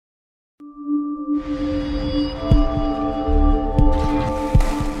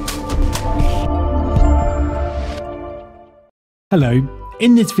Hello,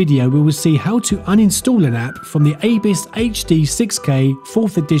 in this video we will see how to uninstall an app from the ABIS HD6K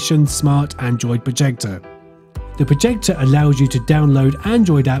 4th edition Smart Android Projector. The projector allows you to download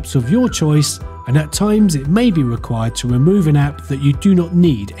Android apps of your choice, and at times it may be required to remove an app that you do not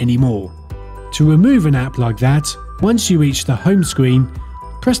need anymore. To remove an app like that, once you reach the home screen,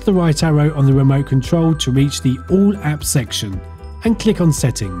 press the right arrow on the remote control to reach the All Apps section and click on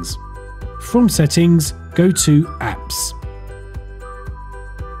Settings. From Settings, go to Apps.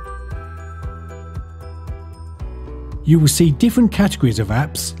 You will see different categories of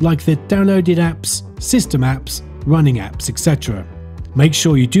apps like the downloaded apps, system apps, running apps, etc. Make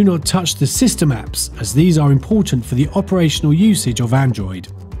sure you do not touch the system apps, as these are important for the operational usage of Android.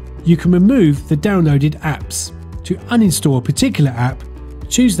 You can remove the downloaded apps. To uninstall a particular app,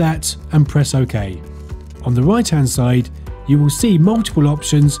 choose that and press OK. On the right hand side, you will see multiple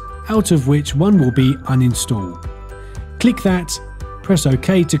options, out of which one will be uninstall. Click that, press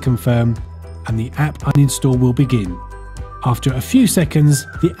OK to confirm, and the app uninstall will begin. After a few seconds,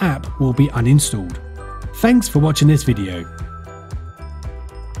 the app will be uninstalled. Thanks for watching this video.